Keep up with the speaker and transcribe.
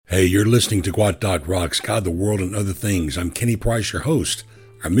Hey, you're listening to Gwot Rocks, God, the World, and Other Things. I'm Kenny Price, your host.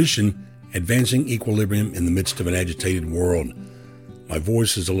 Our mission, advancing equilibrium in the midst of an agitated world. My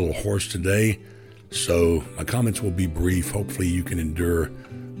voice is a little hoarse today, so my comments will be brief. Hopefully you can endure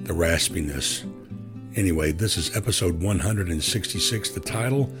the raspiness. Anyway, this is episode 166, the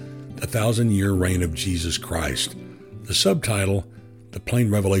title, The 1,000-Year Reign of Jesus Christ. The subtitle, The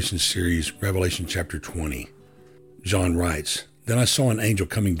Plain Revelation Series, Revelation chapter 20. John writes, Then I saw an angel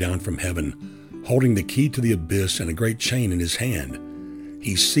coming down from heaven, holding the key to the abyss and a great chain in his hand.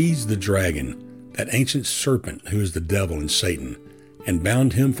 He seized the dragon, that ancient serpent who is the devil and Satan, and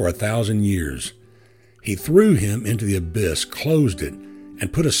bound him for 1,000 years. He threw him into the abyss, closed it,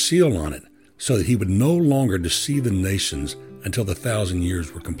 and put a seal on it, so that he would no longer deceive the nations until the 1,000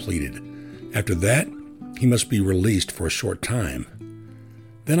 years were completed. After that, he must be released for a short time.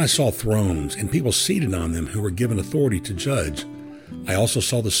 Then I saw thrones, and people seated on them who were given authority to judge. I also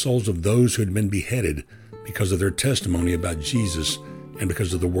saw the souls of those who had been beheaded because of their testimony about Jesus and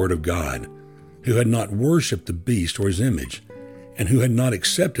because of the word of God, who had not worshipped the beast or his image, and who had not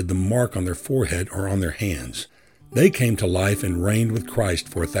accepted the mark on their forehead or on their hands. They came to life and reigned with Christ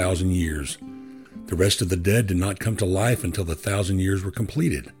for 1,000 years. The rest of the dead did not come to life until the 1,000 years were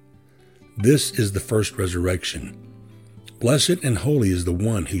completed. This is the first resurrection. Blessed and holy is the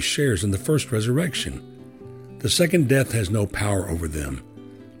one who shares in the first resurrection. The second death has no power over them,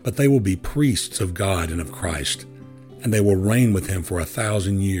 but they will be priests of God and of Christ, and they will reign with him for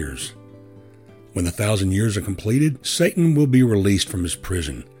 1,000 years. When the 1,000 years are completed, Satan will be released from his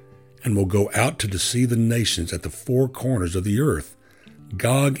prison and will go out to deceive the nations at the four corners of the earth,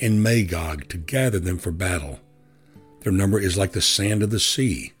 Gog and Magog, to gather them for battle. Their number is like the sand of the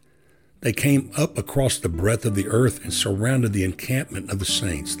sea. They came up across the breadth of the earth and surrounded the encampment of the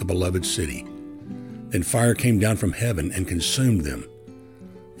saints, the beloved city. Then fire came down from heaven and consumed them.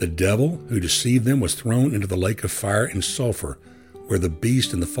 The devil who deceived them was thrown into the lake of fire and sulfur, where the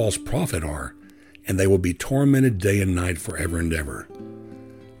beast and the false prophet are, and they will be tormented day and night forever and ever.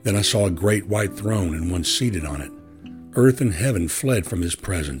 Then I saw a great white throne and one seated on it. Earth and heaven fled from his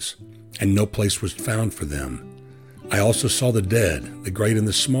presence, and no place was found for them. I also saw the dead, the great and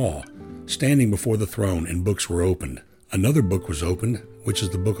the small, standing before the throne, and books were opened. Another book was opened, which is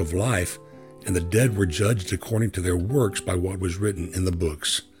the book of life, and the dead were judged according to their works by what was written in the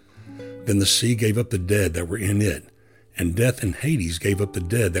books. Then the sea gave up the dead that were in it, and death and Hades gave up the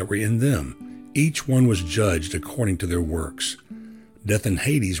dead that were in them. Each one was judged according to their works. Death and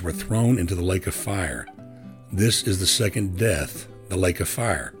Hades were thrown into the lake of fire. This is the second death, the lake of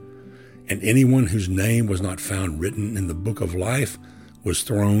fire. And anyone whose name was not found written in the book of life was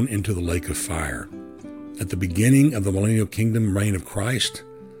thrown into the lake of fire. At the beginning of the millennial kingdom reign of Christ,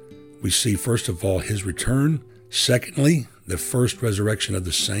 we see first of all his return. Secondly, the first resurrection of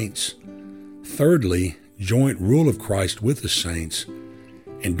the saints. Thirdly, joint rule of Christ with the saints.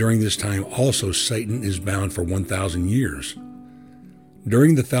 And during this time also Satan is bound for 1,000 years.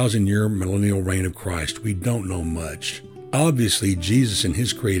 During the 1,000-year millennial reign of Christ, we don't know much. Obviously, Jesus in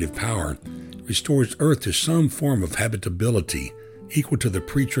his creative power restores earth to some form of habitability equal to the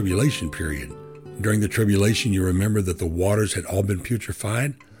pre-tribulation period. During the tribulation, you remember that the waters had all been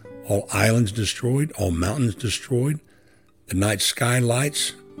putrefied, all islands destroyed, all mountains destroyed, the night sky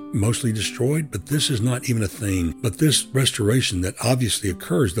lights mostly destroyed, but this is not even a thing. But this restoration that obviously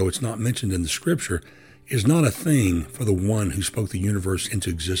occurs, though it's not mentioned in the scripture, is not a thing for the one who spoke the universe into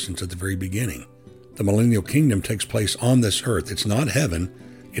existence at the very beginning. The millennial kingdom takes place on this earth. It's not heaven.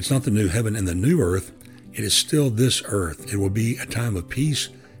 It's not the new heaven and the new earth. It is still this earth. It will be a time of peace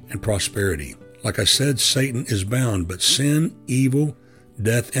and prosperity. Like I said, Satan is bound, but sin, evil,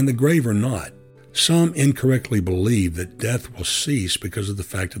 death, and the grave are not. Some incorrectly believe that death will cease because of the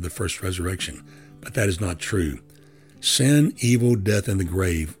fact of the first resurrection, but that is not true. Sin, evil, death, and the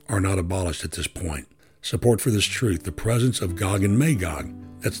grave are not abolished at this point. Support for this truth, the presence of Gog and Magog,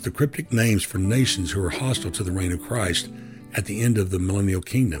 that's the cryptic names for nations who are hostile to the reign of Christ at the end of the millennial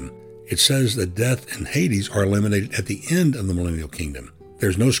kingdom. It says that death and Hades are eliminated at the end of the millennial kingdom.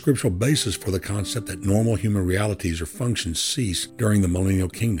 There's no scriptural basis for the concept that normal human realities or functions cease during the millennial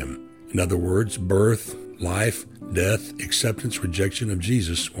kingdom. In other words, birth, life, death, acceptance, rejection of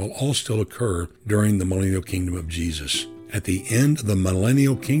Jesus will all still occur during the millennial kingdom of Jesus. At the end of the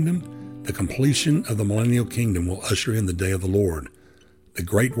millennial kingdom, the completion of the millennial kingdom will usher in the day of the Lord. The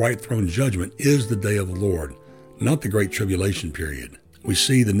great white throne judgment is the day of the Lord, not the great tribulation period. We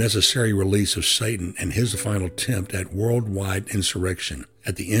see the necessary release of Satan and his final attempt at worldwide insurrection.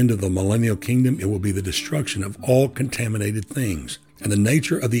 At the end of the millennial kingdom, it will be the destruction of all contaminated things. And the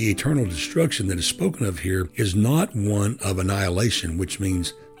nature of the eternal destruction that is spoken of here is not one of annihilation, which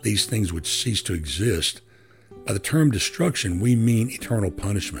means these things would cease to exist. By the term destruction, we mean eternal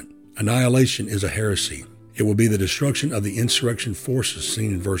punishment. Annihilation is a heresy. It will be the destruction of the insurrection forces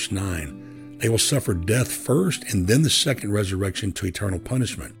seen in verse 9. They will suffer death first and then the second resurrection to eternal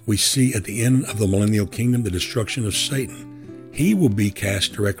punishment. We see at the end of the millennial kingdom the destruction of Satan. He will be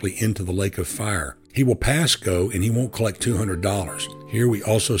cast directly into the lake of fire. He will pass go and he won't collect $200. Here we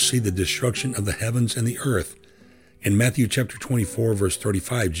also see the destruction of the heavens and the earth. In Matthew chapter 24, verse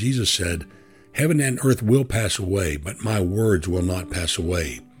 35, Jesus said, "Heaven and earth will pass away, but my words will not pass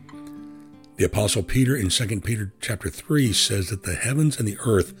away." The Apostle Peter in 2 Peter chapter 3 says that the heavens and the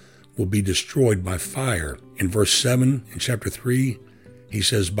earth will be destroyed by fire. In verse 7 in chapter 3, he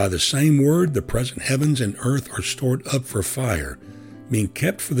says, "By the same word, the present heavens and earth are stored up for fire, being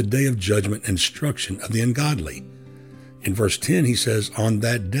kept for the day of judgment and destruction of the ungodly." In verse 10, he says, "On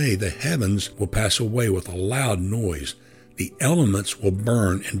that day the heavens will pass away with a loud noise. The elements will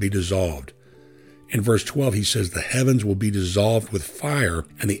burn and be dissolved." In verse 12, he says, "The heavens will be dissolved with fire,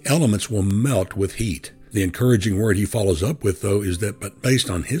 and the elements will melt with heat." The encouraging word he follows up with, though, is that, but based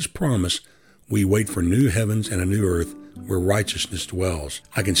on his promise, we wait for new heavens and a new earth where righteousness dwells.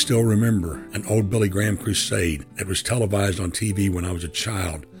 I can still remember an old Billy Graham crusade that was televised on TV when I was a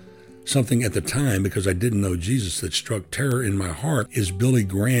child. Something at the time, because I didn't know Jesus, that struck terror in my heart is Billy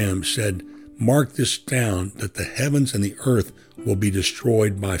Graham said, "Mark this down, that the heavens and the earth will be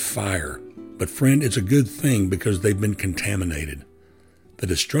destroyed by fire." But friend, it's a good thing because they've been contaminated. The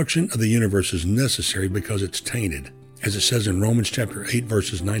destruction of the universe is necessary because it's tainted. As it says in Romans chapter 8,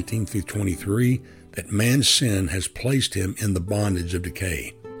 verses 19 through 23, that man's sin has placed him in the bondage of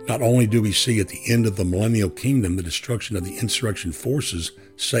decay. Not only do we see at the end of the millennial kingdom the destruction of the insurrection forces,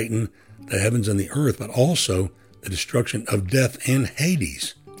 Satan, the heavens and the earth, but also the destruction of death and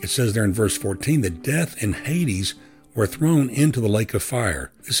Hades. It says there in verse 14 that death and Hades were thrown into the lake of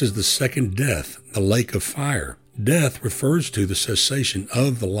fire. This is the second death, the lake of fire. Death refers to the cessation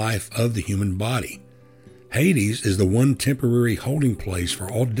of the life of the human body. Hades is the one temporary holding place for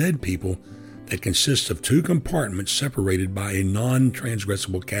all dead people that consists of two compartments separated by a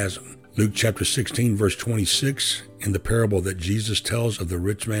non-transgressible chasm. Luke chapter 16, verse 26, in the parable that Jesus tells of the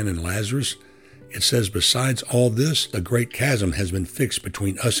rich man and Lazarus, it says, "Besides all this, a great chasm has been fixed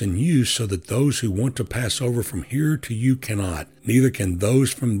between us and you, so that those who want to pass over from here to you cannot, neither can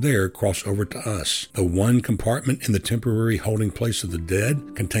those from there cross over to us." The one compartment in the temporary holding place of the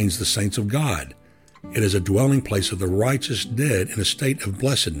dead contains the saints of God. It is a dwelling place of the righteous dead in a state of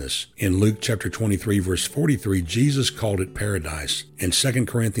blessedness. In Luke chapter 23, verse 43, Jesus called it paradise. In 2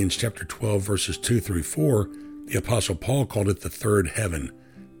 Corinthians chapter 12, verses 2 through 4, the Apostle Paul called it the third heaven,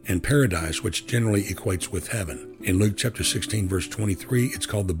 and paradise, which generally equates with heaven. In Luke chapter 16, verse 23, it's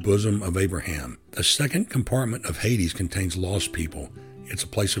called the bosom of Abraham. The second compartment of Hades contains lost people. It's a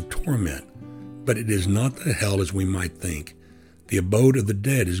place of torment, but it is not the hell as we might think. The abode of the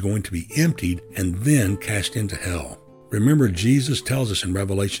dead is going to be emptied and then cast into hell. Remember, Jesus tells us in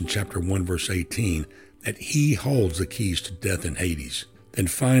Revelation chapter 1, verse 18, that he holds the keys to death and Hades. Then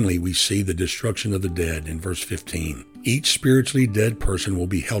finally, we see the destruction of the dead in verse 15. Each spiritually dead person will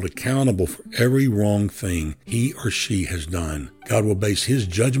be held accountable for every wrong thing he or she has done. God will base his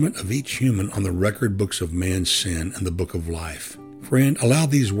judgment of each human on the record books of man's sin and the book of life. Friend, allow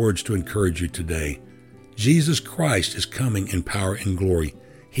these words to encourage you today. Jesus Christ is coming in power and glory.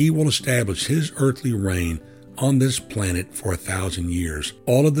 He will establish his earthly reign on this planet for 1,000 years.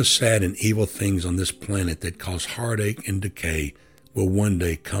 All of the sad and evil things on this planet that cause heartache and decay will one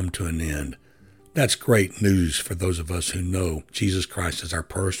day come to an end. That's great news for those of us who know Jesus Christ as our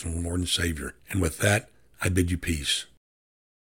personal Lord and Savior. And with that, I bid you peace.